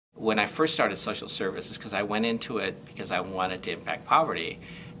When I first started social services, because I went into it because I wanted to impact poverty,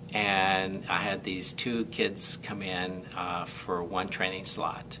 and I had these two kids come in for one training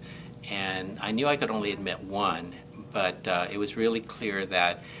slot, and I knew I could only admit one, but it was really clear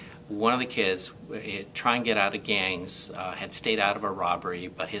that one of the kids, trying to get out of gangs, had stayed out of a robbery,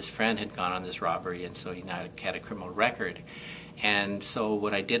 but his friend had gone on this robbery, and so he now had a criminal record. And so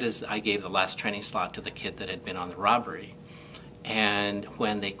what I did is I gave the last training slot to the kid that had been on the robbery. And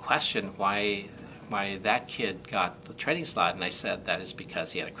when they questioned why that kid got the training slot, and I said that is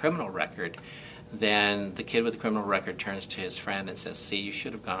because he had a criminal record, then the kid with the criminal record turns to his friend and says, "See, you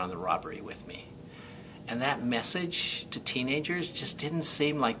should have gone on the robbery with me." And that message to teenagers just didn't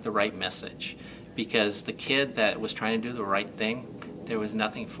seem like the right message, because the kid that was trying to do the right thing, there was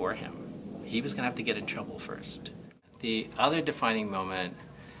nothing for him. He was going to have to get in trouble first. The other defining moment,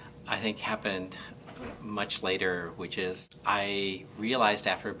 I think, happened much later, which is I realized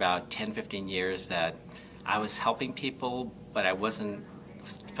after about 10-15 years that I was helping people, but I wasn't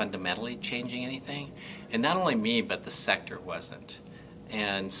fundamentally changing anything. And not only me, but the sector wasn't.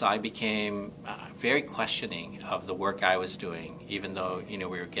 And so I became very questioning of the work I was doing, even though we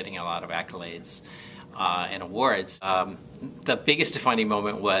were getting a lot of accolades and awards. The biggest defining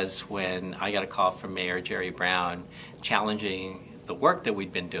moment was when I got a call from Mayor Jerry Brown challenging the work that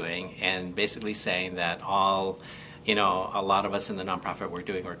we'd been doing, and basically saying that a lot of us in the nonprofit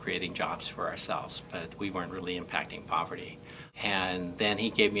were creating jobs for ourselves, but we weren't really impacting poverty. And then he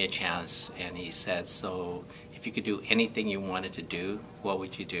gave me a chance, and he said, "So if you could do anything you wanted to do, what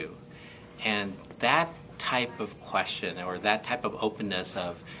would you do?" And that type of question, or that type of openness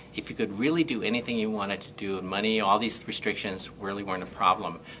of, if you could really do anything you wanted to do, and money, all these restrictions really weren't a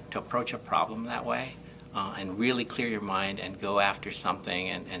problem, to approach a problem that way, and really clear your mind and go after something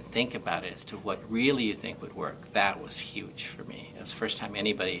and think about it as to what really you think would work, that was huge for me. It was the first time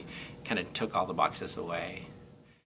anybody kind of took all the boxes away.